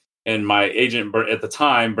 And my agent at the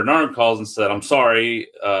time, Bernard, calls and said, I'm sorry,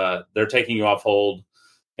 they're taking you off hold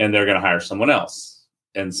and they're going to hire someone else.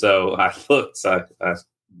 And so I looked, I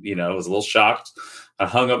I was a little shocked. I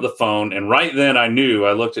hung up the phone, and right then I knew.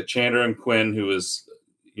 I looked at Chandler and Quinn, who was,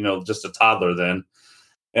 just a toddler then,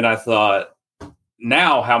 and I thought,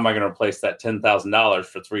 now how am I going to replace that $10,000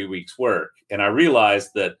 for 3 weeks' work? And I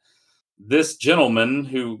realized that this gentleman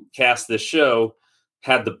who cast this show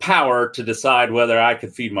had the power to decide whether I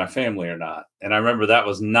could feed my family or not. And I remember that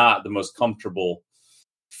was not the most comfortable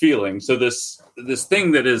feeling. So this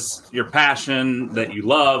thing that is your passion, that you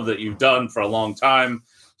love, that you've done for a long time,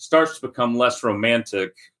 starts to become less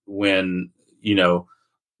romantic when,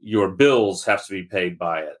 your bills have to be paid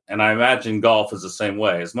by it. And I imagine golf is the same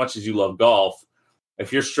way. As much as you love golf,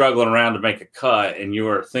 if you're struggling around to make a cut and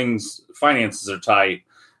your finances are tight,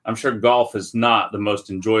 I'm sure golf is not the most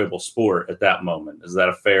enjoyable sport at that moment. Is that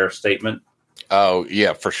a fair statement? Oh,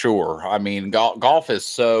 yeah, for sure. I mean, golf is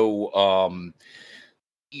so,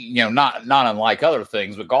 not unlike other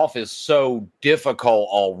things, but golf is so difficult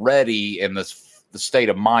already in the state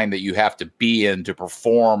of mind that you have to be in to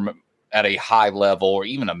perform at a high level or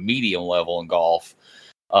even a medium level in golf.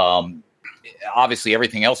 Obviously,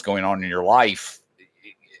 everything else going on in your life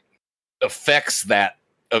affects that.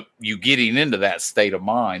 You getting into that state of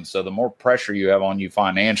mind. So the more pressure you have on you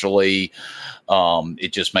financially,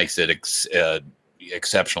 it just makes it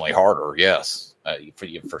exceptionally harder. Yes,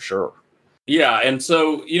 for sure. Yeah. And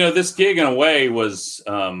so, this gig in a way was,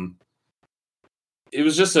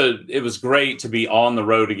 it was great to be on the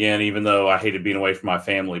road again, even though I hated being away from my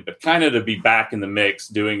family, but kind of to be back in the mix,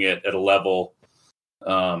 doing it at a level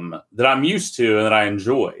that I'm used to and that I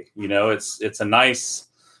enjoy. It's a nice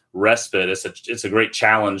respite. It's a great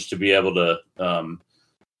challenge to be able to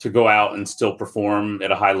go out and still perform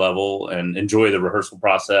at a high level and enjoy the rehearsal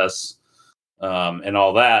process and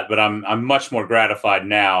all that. But I'm much more gratified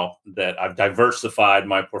now that I've diversified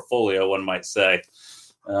my portfolio, one might say,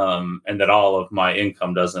 and that all of my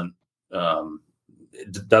income doesn't have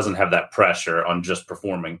that pressure on just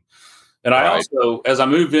performing. And right. I also, as I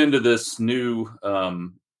moved into this new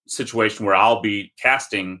situation where I'll be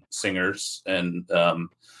casting singers and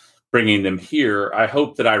bringing them here, I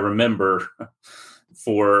hope that I remember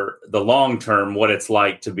for the long term what it's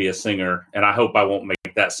like to be a singer. And I hope I won't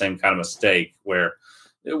make that same kind of mistake where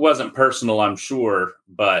it wasn't personal, I'm sure.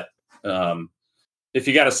 But if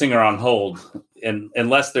you got a singer on hold, and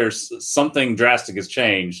unless there's something drastic has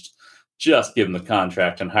changed, just give them the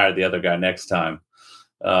contract and hire the other guy next time.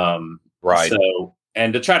 Right. So,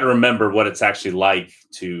 and to try to remember what it's actually like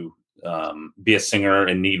to be a singer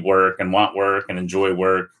and need work and want work and enjoy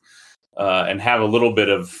work. And have a little bit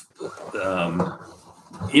of,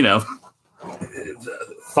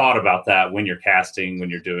 thought about that when you're casting,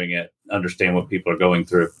 when you're doing it, understand what people are going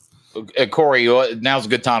through. Corey, now's a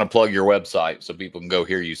good time to plug your website so people can go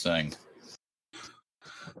hear you sing.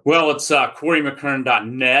 Well, it's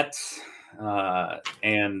CoreyMcKern.net.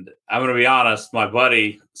 And I'm going to be honest, my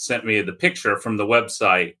buddy sent me the picture from the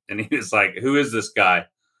website and he was like, "Who is this guy?"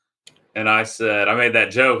 And I said, I made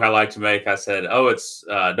that joke I like to make. I said, "Oh, it's,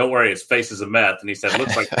 don't worry, his face is a meth." And he said,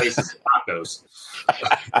 "Looks like faces of tacos."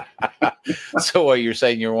 So what, you're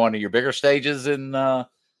saying you're one of your bigger stages in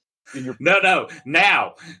your... No,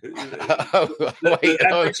 now. That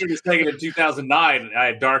picture was taken in 2009. I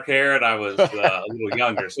had dark hair and I was a little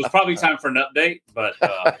younger. So it's probably time for an update, but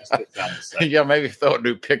it's time to say. Yeah, maybe throw a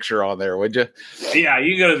new picture on there, would you? Yeah,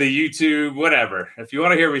 you can go to the YouTube, whatever. If you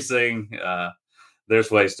want to hear me sing,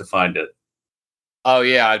 there's ways to find it. Oh,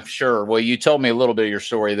 yeah, I'm sure. Well, you told me a little bit of your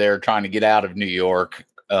story there, trying to get out of New York.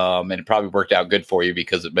 And it probably worked out good for you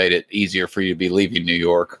because it made it easier for you to be leaving New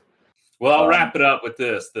York. Well, I'll wrap it up with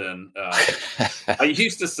this then. I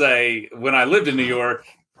used to say when I lived in New York,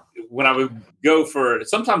 when I would go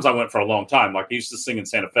sometimes I went for a long time. Like I used to sing in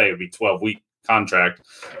Santa Fe, it would be 12-week contract.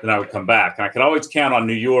 Then I would come back. And I could always count on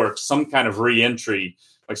New York, some kind of re-entry,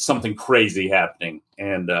 like something crazy happening.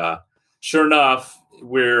 And sure enough,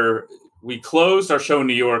 we closed our show in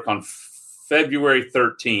New York on February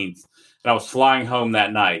 13th, and I was flying home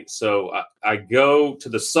that night. So I go to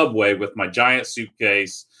the subway with my giant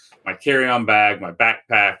suitcase, my carry-on bag, my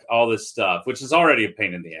backpack, all this stuff, which is already a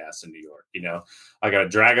pain in the ass in New York. I got to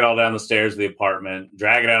drag it all down the stairs of the apartment,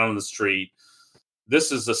 drag it out on the street.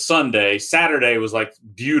 This is a Sunday. Saturday was like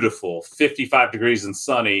beautiful, 55 degrees and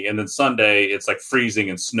sunny. And then Sunday it's like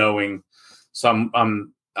freezing and snowing. So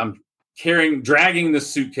I'm dragging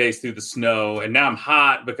this suitcase through the snow, and now I'm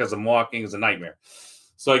hot because I'm walking. It's a nightmare.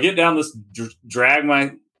 So I get down this, drag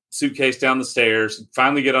my suitcase down the stairs,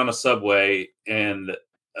 finally get on a subway, and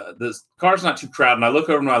this car's not too crowded. And I look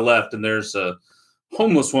over to my left, and there's a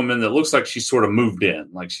homeless woman that looks like she's sort of moved in.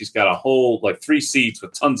 Like she's got a whole, 3 seats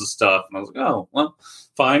with tons of stuff. And I was like, oh, well,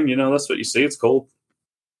 fine. That's what you see. It's cold.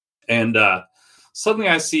 And Suddenly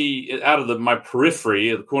I see out of my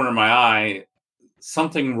periphery, at the corner of my eye,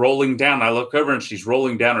 something rolling down. I look over and she's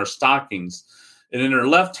rolling down her stockings. And in her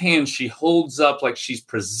left hand, she holds up like she's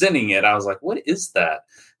presenting it. I was like, what is that?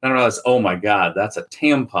 And I realized, oh my God, that's a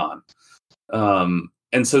tampon.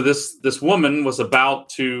 And so this woman was about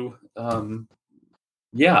to, have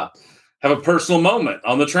a personal moment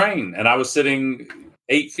on the train. And I was sitting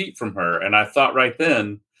 8 feet from her. And I thought right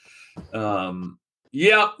then, time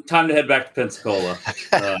to head back to Pensacola.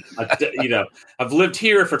 I've lived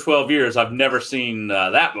here for 12 years. I've never seen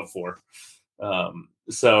that before. I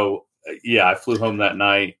flew home that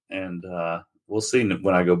night, and we'll see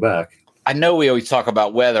when I go back. I know we always talk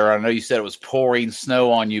about weather. I know you said it was pouring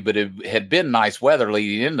snow on you, but it had been nice weather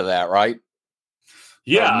leading into that, right?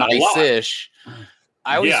 Yeah, nice-ish.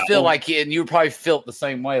 I always feel like, and you probably felt the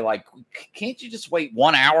same way, like, can't you just wait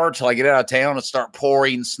 1 hour till I get out of town and start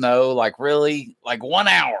pouring snow? Like, really? Like 1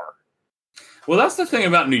 hour? Well, that's the thing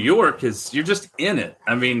about New York is you're just in it.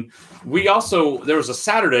 I mean, there was a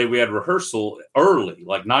Saturday we had rehearsal early,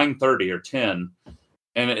 like 9:30 or 10,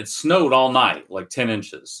 and it snowed all night, like 10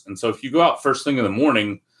 inches. And so if you go out first thing in the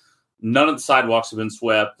morning, none of the sidewalks have been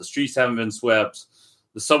swept. The streets haven't been swept.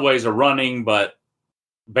 The subways are running, but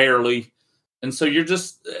barely. And so you're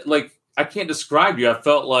just like, I can't describe you. I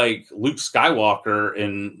felt like Luke Skywalker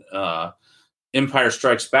in Empire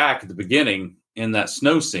Strikes Back at the beginning in that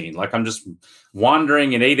snow scene. Like I'm just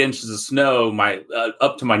wandering in 8 inches of snow,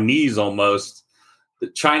 up to my knees almost,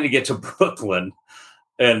 trying to get to Brooklyn.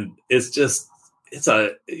 And living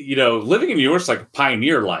in New York's like a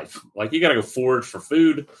pioneer life. Like you got to go forage for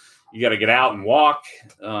food. You got to get out and walk.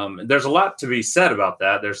 There's a lot to be said about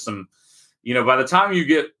that. There's some, by the time you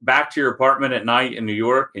get back to your apartment at night in New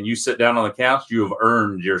York and you sit down on the couch, you have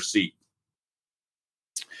earned your seat.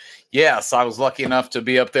 Yes, I was lucky enough to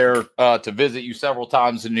be up there to visit you several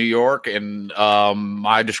times in New York. And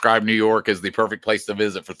I describe New York as the perfect place to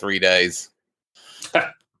visit for 3 days.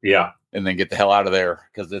 Yeah. And then get the hell out of there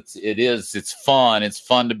because it's fun.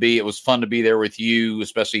 It was fun to be there with you,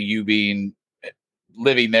 especially you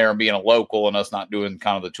living there and being a local and us not doing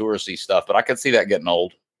kind of the touristy stuff. But I could see that getting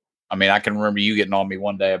old. I mean, I can remember you getting on me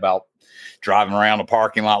one day about driving around a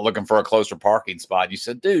parking lot looking for a closer parking spot. You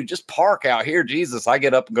said, dude, just park out here. Jesus, I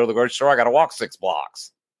get up and go to the grocery store. I got to walk 6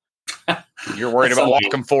 blocks. You're worried about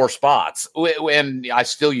walking 4 spots. And I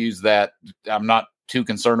still use that. I'm not too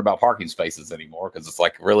concerned about parking spaces anymore because it's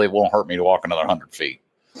like, really, it won't hurt me to walk another 100 feet.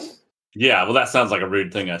 Yeah, well, that sounds like a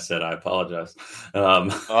rude thing I said. I apologize. Well,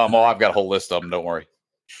 I've got a whole list of them. Don't worry.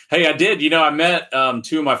 Hey, I did. I met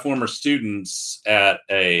 2 of my former students at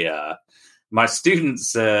my student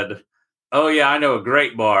said, oh, yeah, I know a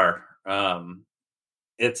great bar.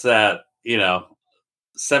 It's at,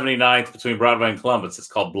 79th between Broadway and Columbus. It's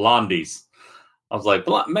called Blondie's. I was like,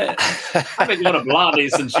 man, I've been going to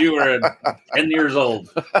Blondie's since you were 10 years old.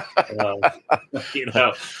 And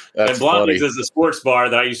Blondie's funny. is a sports bar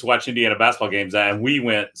that I used to watch Indiana basketball games at, and we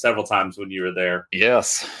went several times when you were there.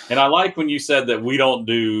 Yes. And I like when you said that we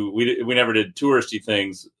never did touristy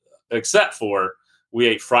things, except for we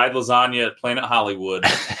ate fried lasagna at Planet Hollywood.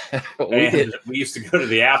 We used to go to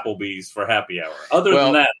the Applebee's for happy hour. Other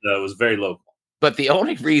than that, though, it was very local. But the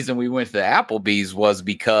only reason we went to the Applebee's was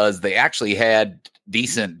because they actually had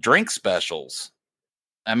decent drink specials.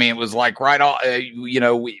 I mean, it was like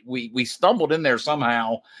we stumbled in there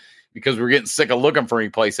somehow because we were getting sick of looking for any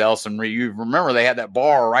place else. And you remember they had that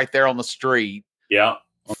bar right there on the street. Yeah.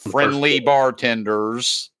 Friendly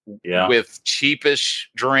bartenders with cheapish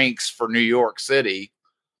drinks for New York City.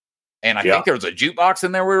 And I think there was a jukebox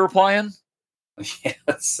in there we were playing. Yeah,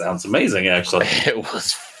 that sounds amazing, actually. It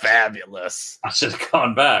was fabulous. I should have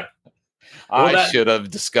gone back. I should have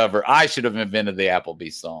invented the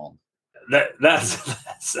Applebee's song.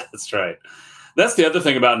 That's right. That's the other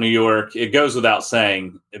thing about New York. It goes without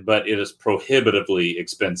saying, but it is prohibitively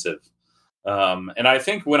expensive. And I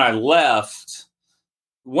think when I left,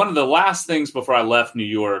 one of the last things before I left New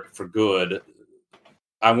York for good,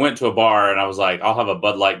 I went to a bar and I was like, I'll have a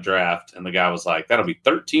Bud Light draft. And the guy was like, that'll be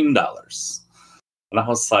 $13. And I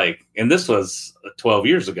was like, and this was 12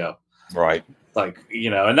 years ago. Right. Like,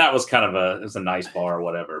 and that was kind of it was a nice bar or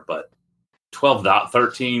whatever, but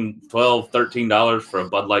 $13 for a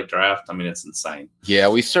Bud Light draft. I mean, it's insane. Yeah.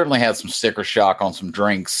 We certainly had some sticker shock on some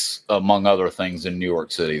drinks, among other things in New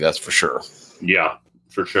York City. That's for sure. Yeah,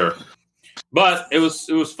 for sure. But it was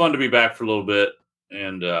fun to be back for a little bit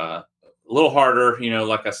and, a little harder,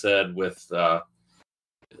 like I said, with,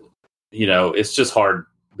 it's just hard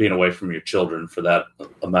being away from your children for that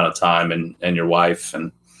amount of time and your wife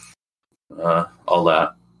and all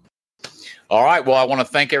that. All right. Well, I want to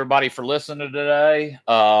thank everybody for listening today.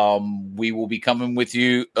 We will be coming to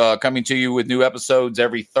you with new episodes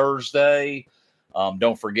every Thursday.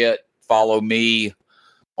 Don't forget, follow me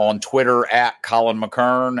on Twitter at Colin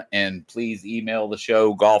McKern, and please email the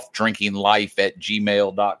show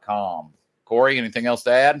golfdrinkinglife@gmail.com. Corey, anything else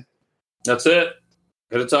to add? That's it.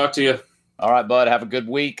 Good to talk to you. All right, bud. Have a good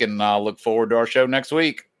week, and I'll look forward to our show next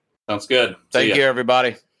week. Sounds good. Thank you,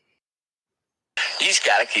 everybody. You just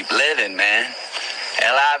gotta keep living, man.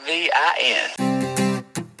 LIVIN.